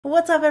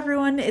What's up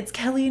everyone, it's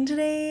Kelly and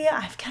today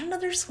I've got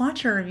another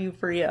swatch review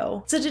for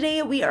you. So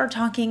today we are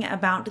talking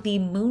about the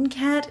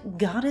Mooncat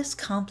Goddess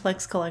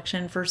Complex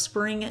collection for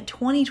spring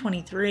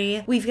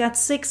 2023. We've got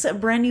 6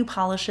 brand new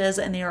polishes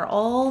and they are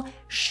all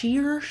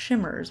sheer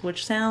shimmers,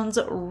 which sounds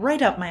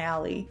right up my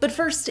alley. But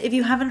first, if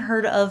you haven't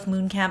heard of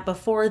Mooncat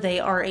before, they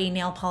are a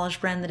nail polish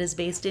brand that is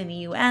based in the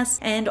US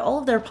and all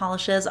of their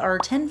polishes are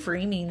 10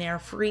 free, meaning they are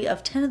free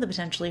of 10 of the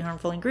potentially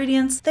harmful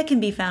ingredients that can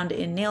be found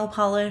in nail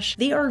polish.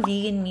 They are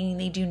vegan, meaning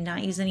they do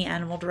not use any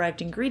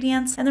animal-derived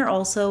ingredients, and they're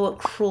also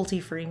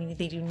cruelty-free, meaning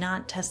they do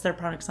not test their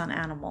products on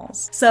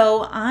animals.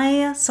 So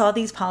I saw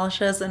these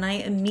polishes and I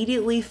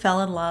immediately fell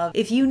in love.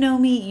 If you know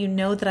me, you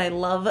know that I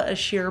love a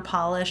sheer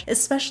polish,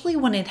 especially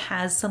when it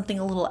has something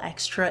a little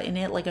extra in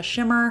it, like a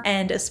shimmer,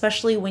 and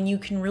especially when you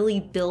can really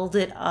build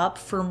it up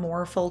for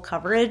more full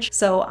coverage.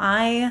 So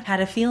I had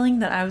a feeling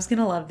that I was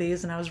gonna love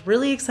these and I was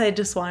really excited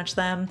to swatch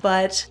them,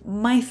 but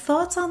my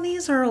thoughts on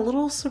these are a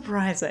little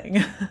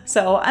surprising.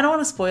 So I don't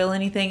want to spoil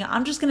anything.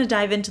 I'm just going to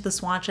dive into the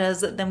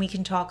swatches, then we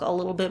can talk a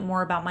little bit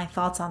more about my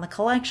thoughts on the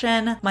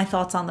collection, my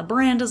thoughts on the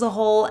brand as a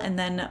whole, and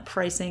then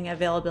pricing,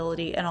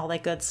 availability, and all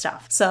that good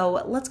stuff.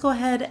 So let's go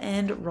ahead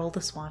and roll the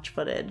swatch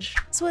footage.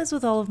 So as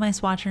with all of my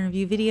swatch and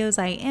review videos,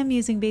 I am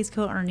using base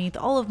coat underneath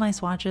all of my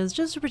swatches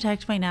just to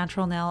protect my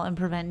natural nail and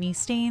prevent any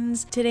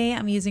stains. Today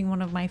I'm using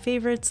one of my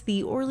favorites,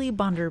 the Orly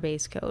Bonder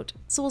base coat.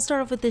 So we'll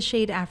start off with the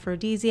shade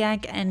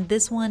Aphrodisiac, and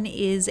this one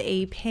is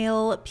a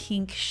pale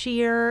pink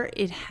sheer.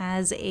 It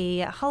has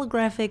a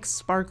holographic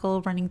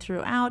sparkle running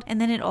throughout,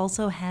 and then it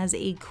also has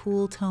a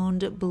cool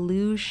toned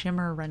blue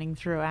shimmer running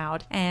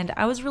throughout. And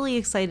I was really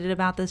excited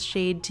about this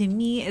shade. To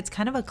me, it's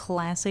kind of a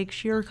classic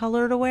sheer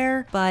color to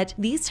wear, but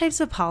these types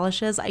of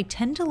polishes, I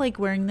tend to like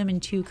wearing them in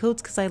 2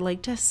 coats because I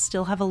like to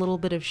still have a little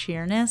bit of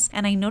sheerness.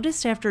 And I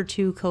noticed after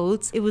 2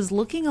 coats, it was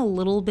looking a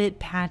little bit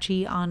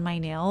patchy on my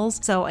nails.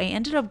 So I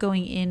ended up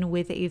going in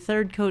with a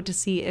 3rd coat to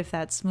see if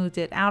that smoothed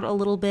it out a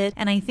little bit.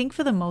 And I think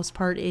for the most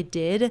part it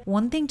did.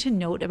 One thing to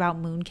note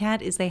about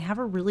Mooncat is they have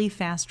a really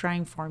fast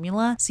drying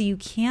formula, so you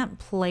can't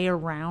play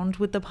around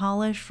with the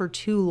polish for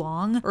too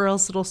long or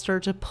else it'll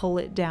start to pull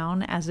it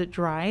down as it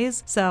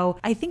dries. So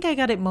I think I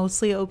got it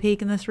mostly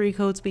opaque in the 3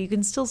 coats, but you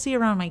can still see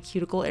around my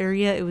cuticle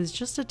area it was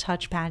just a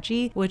touch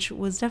patchy, which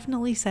was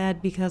definitely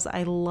sad because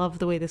I love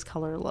the way this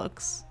color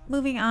looks.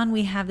 Moving on,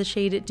 we have the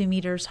shade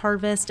Demeter's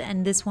Harvest,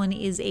 and this one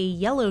is a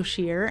yellow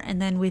sheer, and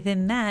then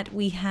within that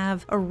we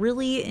have a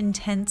really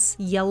intense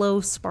yellow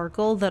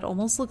sparkle that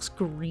almost looks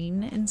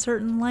green in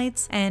certain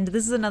lights. And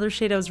this is another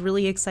shade I was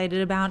really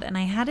excited about, and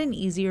I had an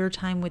easier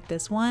time with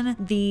this one.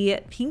 The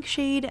pink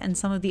shade and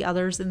some of the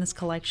others in this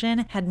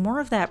collection had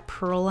more of that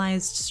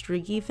pearlized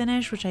streaky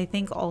finish, which I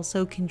think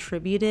also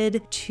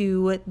contributed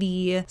to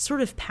the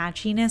sort of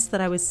patchiness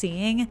that I was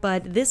seeing.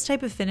 But this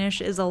type of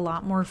finish is a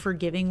lot more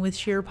forgiving with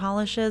sheer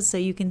polishes. So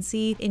you can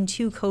see in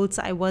 2 coats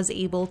I was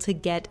able to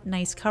get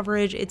nice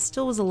coverage. It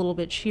still was a little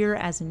bit sheer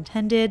as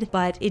intended,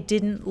 but it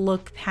didn't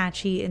look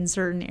patchy in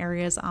certain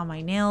areas on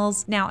my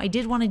nails. Now I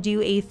did want to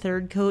do a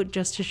 3rd coat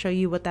just to show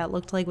you what that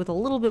looked like with a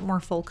little bit more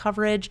full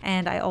coverage,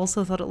 and I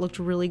also thought it looked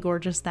really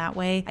gorgeous that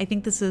way. I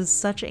think this is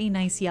such a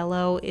nice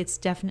yellow. It's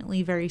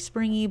definitely very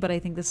springy, but I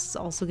think this is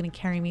also going to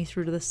carry me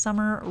through to the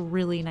summer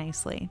really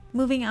nicely.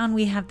 Moving on,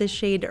 we have the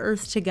shade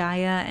Earth to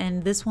Gaia,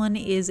 and this one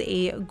is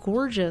a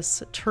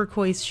gorgeous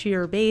turquoise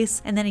sheer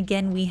base, and then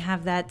again we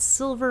have that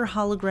silver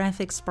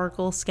holographic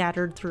sparkle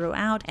scattered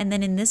throughout, and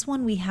then in this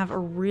one we have a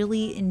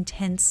really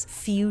intense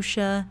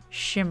fuchsia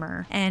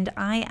shimmer, and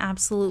I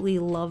absolutely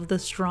love the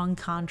strong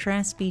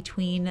contrast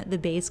between the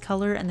base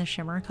color and the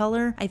shimmer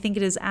color. I think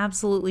it is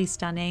absolutely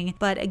stunning,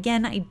 but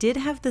again I did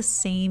have the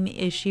same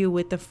issue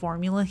with the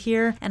formula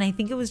here, and I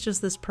think it was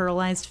just this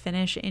pearlized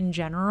finish in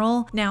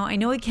general. Now I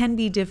know it can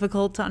be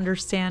difficult to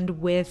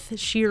understand with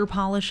sheer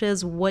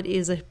polishes what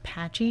is a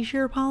patchy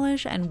sheer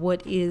polish and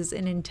what is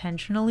an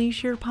intentionally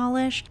sheer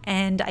polish,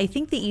 and I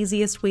think the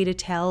easiest way to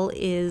tell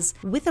is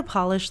with a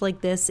polish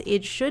like this,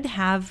 it should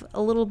have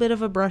a little bit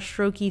of a brush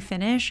strokey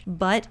finish,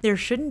 but there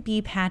shouldn't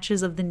be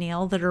patches of the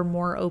nail that are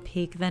more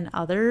opaque than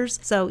others.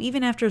 So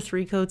even after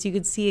 3 coats, you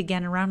could see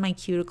again around my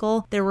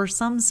cuticle there were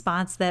some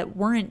spots that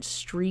weren't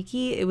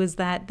streaky, it was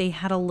that they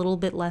had a little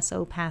bit less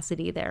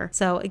opacity there.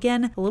 So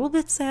again, a little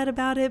bit sad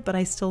about it, but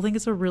I still think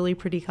it's a really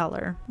pretty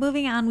color.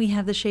 Moving on, we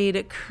have the shade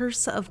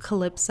Curse of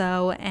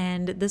Calypso,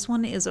 and this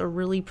one is a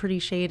really pretty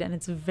shade and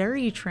it's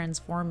very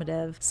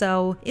transformative.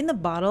 So in the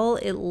bottle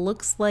it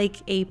looks like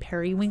a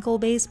periwinkle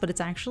base, but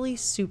it's actually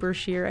super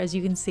sheer. As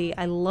you can see,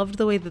 I loved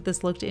the way that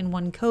this looked in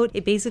 1 coat.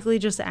 It basically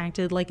just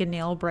acted like a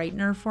nail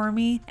brightener for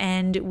me,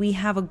 and we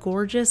have a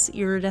gorgeous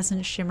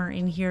iridescent shimmer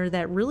in here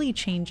that really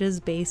changes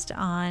based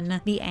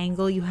on the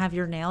angle you have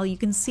your nail. You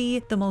can see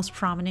the most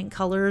prominent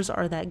colors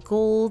are that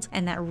gold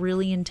and that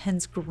really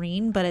intense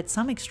green, but at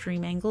some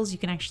extreme angles you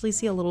can actually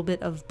see a little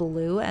bit of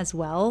blue as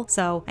well.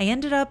 So I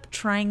ended up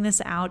trying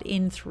this out out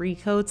in 3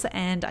 coats,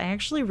 and I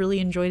actually really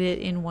enjoyed it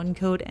in 1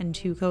 coat and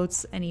 2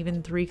 coats and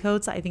even 3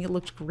 coats. I think it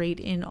looked great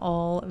in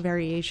all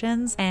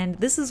variations, and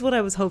this is what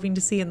I was hoping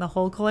to see in the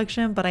whole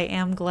collection, but I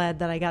am glad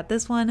that I got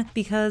this one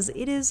because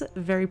it is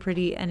very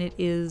pretty and it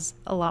is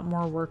a lot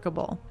more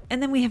workable.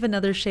 And then we have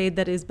another shade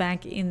that is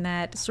back in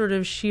that sort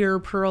of sheer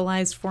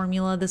pearlized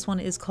formula. This one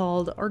is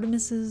called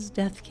Artemis's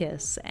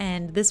Deathkiss,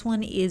 and this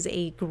one is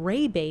a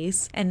gray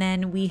base, and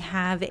then we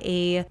have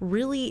a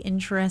really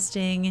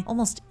interesting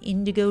almost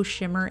indigo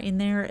shimmer in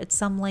there. At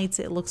some lights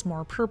it looks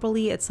more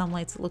purpley, at some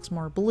lights it looks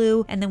more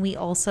blue, and then we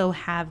also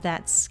have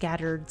that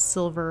scattered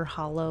silver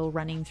holo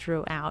running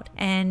throughout.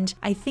 And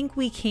I think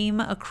we came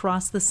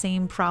across the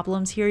same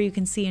problems here. You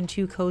can see in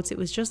 2 coats it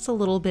was just a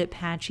little bit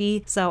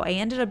patchy, so I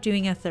ended up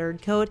doing a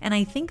 3rd coat, and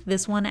I think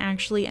this one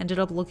actually ended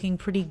up looking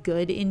pretty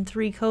good in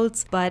 3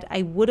 coats, but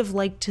I would have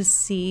liked to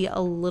see a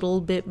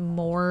little bit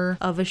more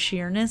of a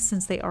sheerness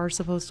since they are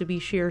supposed to be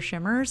sheer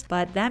shimmers.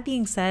 But that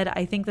being said,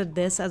 I think that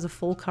this as a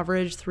full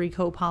coverage 3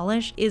 coat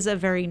polish is a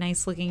very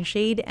nice looking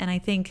shade, and I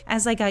think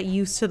as I got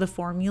used to the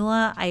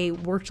formula I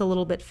worked a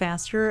little bit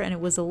faster and it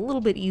was a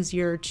little bit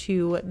easier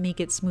to make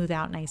it smooth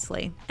out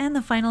nicely. And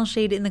the final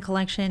shade in the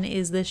collection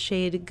is this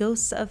shade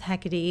Ghosts of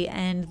Hecate,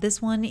 and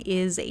this one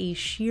is a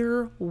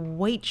sheer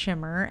white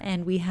shimmer,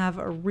 and we have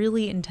a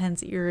really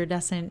intense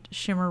iridescent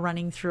shimmer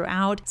running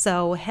throughout.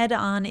 So head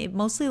on it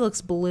mostly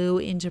looks blue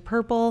into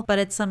purple, but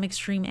at some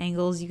extreme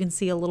angles you can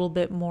see a little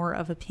bit more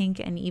of a pink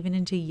and even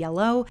into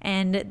yellow,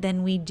 and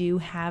then we do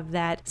have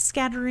that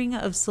scattering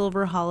of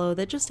silver holo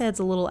that just adds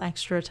a little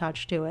extra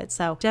touch to it.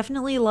 So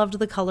definitely loved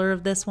the color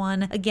of this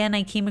one. Again,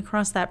 I came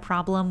across that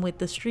problem with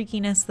the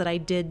streakiness that I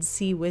did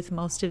see with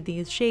most of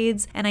these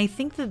shades, and I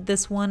think that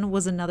this one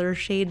was another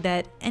shade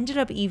that ended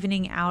up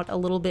evening out a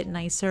little bit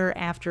nicer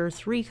after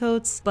 3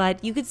 coats,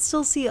 but you could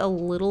still see a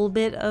little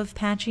bit of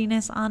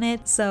patchiness on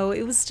it, so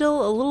it was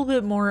still a little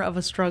bit more of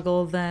a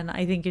struggle than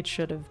I think it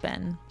should have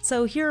been.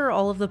 So here are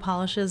all of the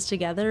polishes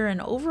together,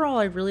 and overall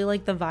I really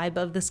like the vibe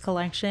of this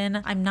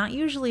collection. I'm not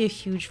usually a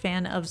huge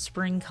fan of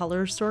spring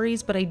color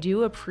stories, but I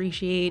do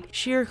appreciate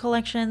sheer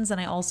collections, and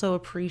I also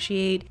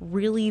appreciate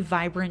really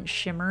vibrant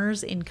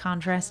shimmers in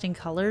contrasting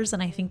colors,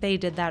 and I think they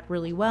did that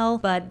really well.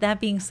 But that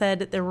being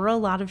said, there were a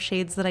lot of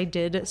shades that I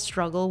did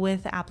struggle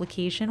with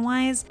application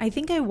wise. I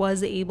think I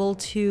was able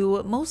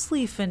to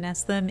mostly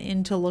finesse them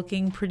into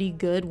looking pretty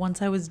good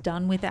once I was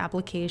done with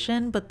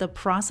application, but the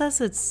process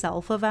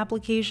itself of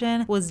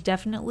application was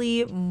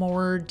definitely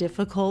more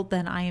difficult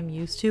than I am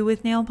used to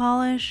with nail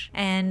polish,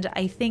 and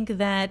I think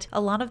that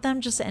a lot of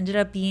them just ended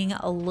up being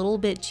a little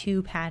bit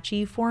too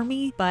patchy for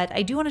me. But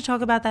I do want to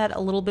talk about that a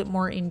little bit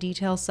more in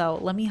detail, so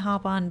let me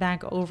hop on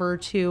back over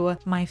to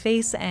my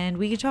face and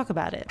we can talk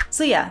about it.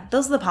 So yeah,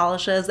 those are the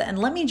polishes, and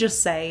let me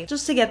just say,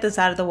 just to get this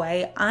out of the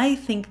way, I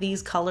think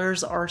these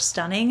colors are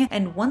stunning,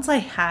 and once I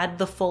had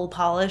the full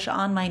polish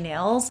on my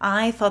nails,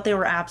 I thought they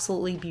were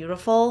absolutely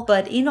beautiful.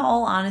 But in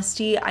all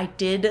honesty, I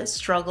did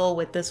struggle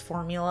with this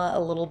formula a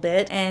little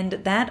bit, and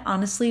that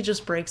honestly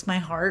just breaks my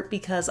heart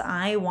because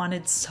I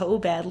wanted so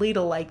badly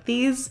to like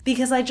these,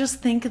 because I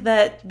just think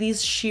that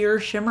these sheer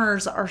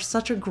shimmers are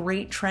such a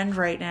great trend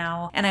right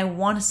now, and I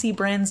want to see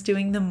brands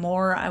doing them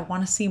more. I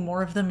want to see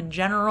more of them in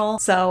general.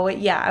 So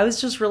yeah, I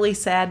was just really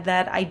sad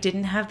that I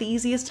didn't have the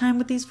easiest time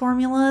with these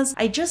formulas.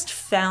 I just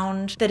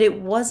found that it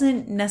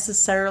wasn't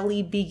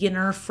necessarily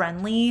beginner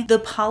friendly. The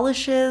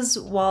polishes,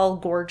 while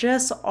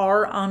gorgeous,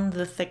 are on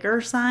the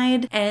thicker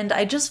side, and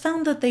I just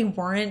found that they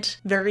weren't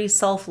very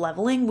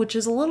self-leveling, which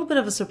is a little bit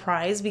of a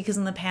surprise because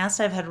in the past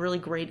I've had really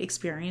great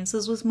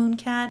experiences with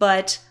Mooncat,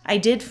 but I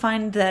did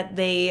find that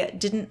they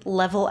didn't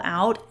level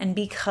out, and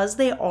because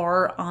they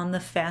are on the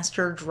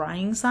faster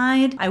drying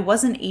side, I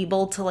wasn't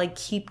able to like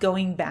keep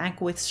going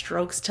back with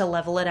strokes to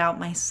level it out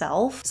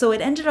myself. So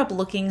it ended up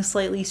looking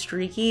slightly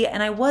streaky,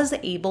 and I was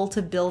able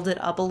to build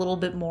it up a little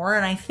bit more.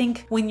 And I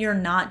think when you're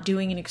not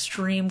doing an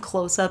extreme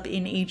close-up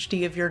in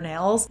HD of your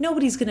nails,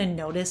 nobody's gonna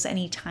notice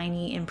any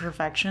tiny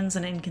imperfections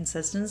and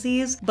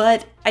inconsistencies.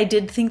 But I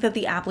did think that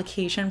the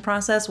application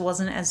process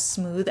wasn't as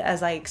smooth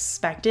as I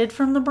expected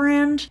from the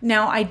brand.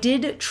 Now, I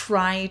did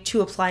try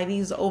to apply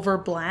these over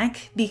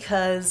black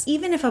because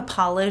even if a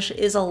polish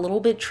is a little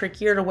bit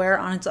trickier to wear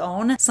on its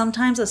own,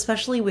 sometimes,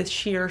 especially with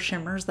sheer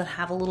shimmers that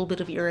have a little bit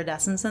of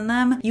iridescence in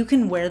them, you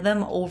can wear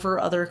them over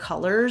other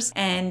colors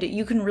and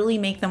you can really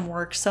make them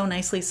work so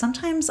nicely.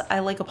 Sometimes I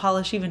like a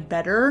polish even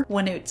better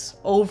when it's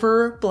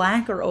over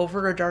black or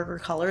over a darker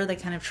color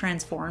that kind of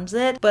transforms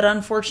it, but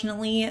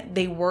unfortunately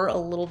they were a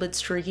little bit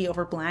streaky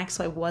over black,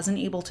 so I wasn't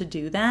able to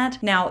do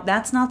that. Now,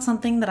 that's not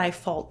something that I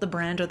fault the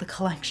brand or the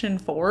collection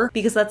for,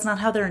 because that's not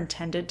how they're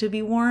intended to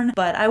be worn,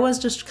 but I was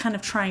just kind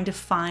of trying to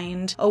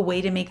find a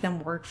way to make them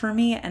work for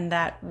me, and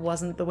that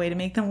wasn't the way to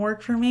make them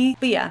work for me.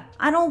 But yeah,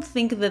 I don't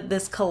think that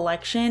this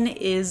collection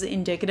is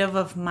indicative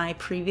of my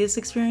previous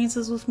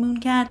experiences with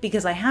Mooncat,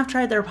 because I have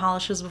tried their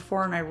polishes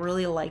before and I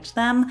really liked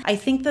them. I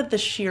think that the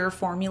sheer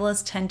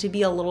formulas tend to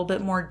be a little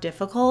bit more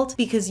difficult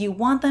because you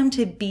want them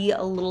to be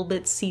a little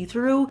bit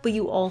see-through, but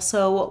you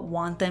also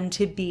want them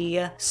to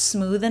be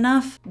smooth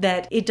enough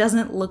that it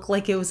doesn't look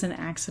like it was an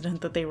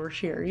accident that they were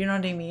sheer, you know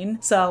what I mean?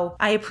 So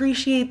I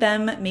appreciate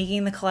them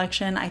making the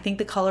collection. I think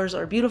the colors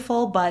are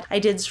beautiful, but I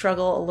did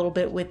struggle a little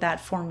bit with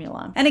that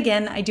formula. And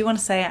again, I do want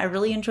to say I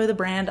really enjoy the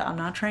brand. I'm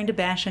not trying to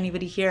bash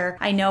anybody here.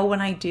 I know when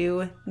I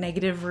do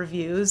negative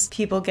reviews,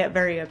 people get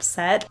very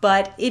upset,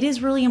 but it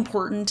is really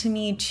important to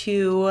me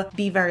to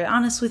be very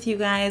honest with you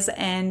guys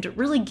and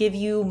really give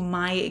you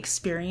my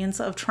experience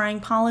of trying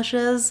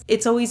polishes.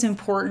 It's always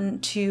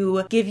important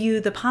to give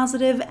you the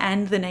positive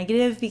and the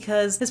negative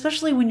because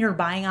especially when you're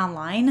buying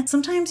online,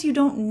 sometimes you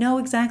don't know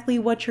exactly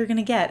what you're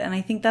gonna get. And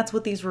I think that's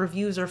what these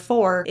reviews are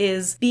for,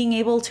 is being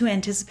able to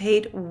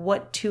anticipate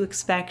what to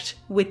expect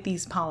with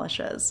these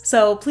polishes.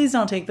 So please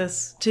don't take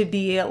this to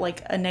be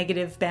like a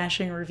negative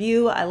bashing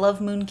review. I love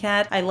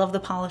Mooncat. I love the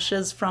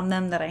polishes from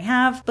them that I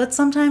have, but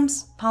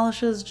sometimes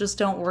polishes just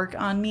don't work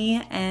on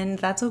me, and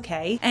that's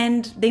okay.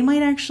 And they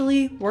might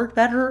actually work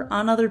better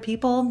on other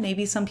people.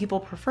 Maybe some people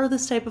prefer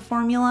this type of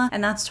formula,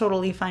 and that's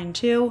totally fine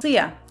too. So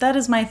yeah, that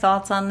is my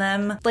thoughts on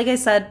them. Like I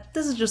said,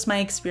 this is just my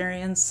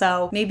experience,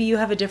 so maybe you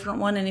have a different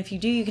one, and if you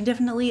do, you can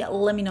definitely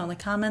let me know in the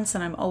comments,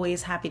 and I'm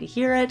always happy to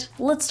hear it.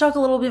 Let's talk a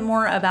little bit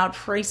more about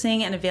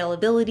pricing and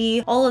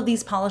availability. All of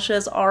these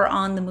polishes are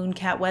on the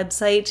Mooncat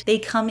website. They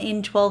come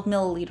in 12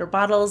 milliliter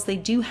bottles. They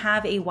do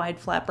have a wide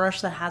flat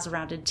brush that has a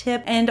rounded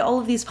tip, and all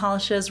of these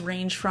polishes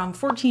range from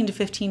 $14 to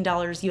 $15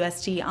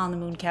 USD on the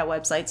Mooncat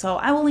website. So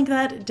I will link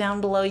that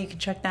down below. You can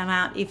check them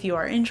out if you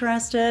are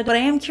interested. But I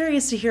am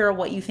curious to hear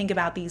what you think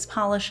about these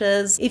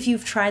polishes. If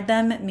you've tried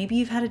them, maybe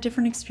you've had a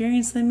different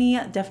experience than me,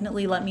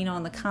 definitely let me know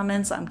in the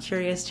comments. I'm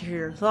curious to hear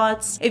your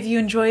thoughts. If you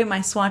enjoy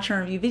my swatch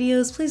and review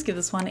videos, please give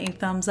this one a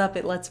thumbs up.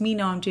 It lets me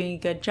know I'm doing a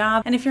good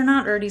job. And if you're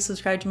not already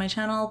subscribed to my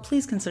channel,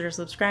 please consider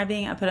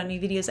subscribing. I put out new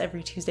videos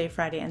every Tuesday,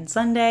 Friday, and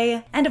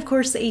Sunday. And of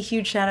course, a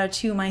huge shout out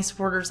to my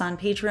supporters on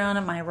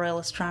Patreon, my royal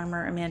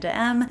astronomer Amanda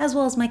M, as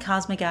well as my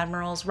cosmic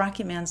admirals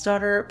Rocket Man's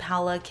daughter,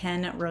 Paula,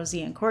 Ken,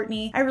 Rosie, and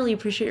Courtney. I really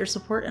appreciate your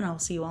support, and I'll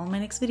see you all in my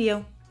next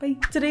video. Bye.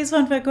 Today's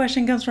fun fact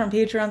question comes from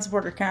Patreon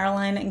supporter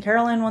Caroline, and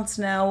Caroline wants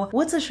to know,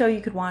 what's a show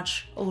you could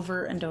watch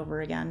over and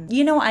over again?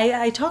 You know,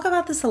 I talk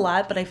about this a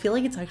lot, but I feel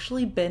like it's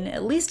actually been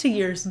at least 2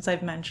 years since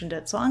I've mentioned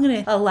it, so I'm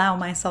gonna allow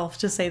myself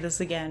to say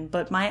this again.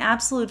 But my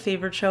absolute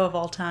favorite show of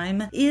all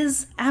time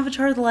is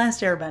Avatar: The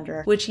Last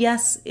Airbender, which,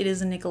 yes, it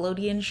is a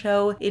Nickelodeon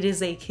show. It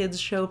is a kids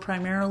show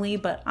primarily,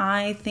 but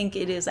I think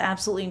it is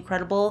absolutely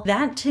incredible.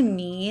 That, to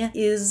me,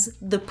 is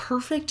the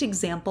perfect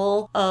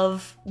example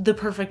of the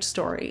perfect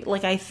story.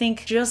 Like, I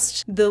think just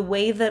the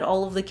way that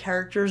all of the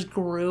characters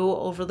grew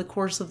over the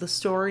course of the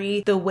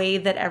story, the way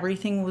that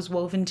everything was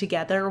woven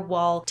together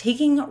while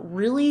taking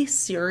really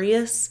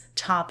serious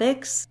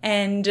topics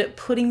and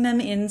putting them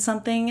in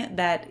something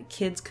that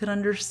kids could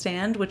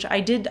understand, which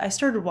I did. I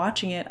started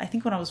watching it, I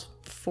think when I was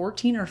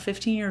 14 or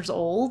 15 years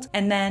old,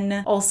 and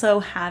then also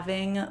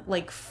having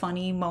like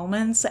funny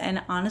moments.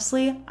 And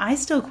honestly, I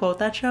still quote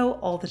that show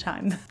all the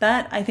time.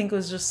 That, I think,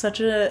 was just such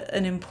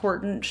an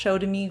important show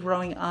to me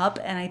growing up,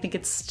 and I think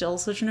it's still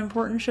such an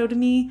important show to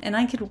me, and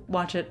I could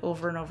watch it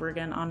over and over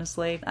again,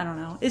 honestly. I don't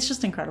know, it's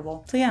just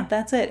incredible. So yeah,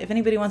 that's it. If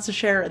anybody wants to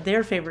share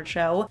their favorite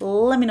show,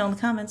 let me know in the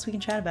comments. We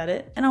can chat about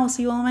it, and I will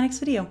see you all in my next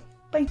video.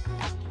 Bye.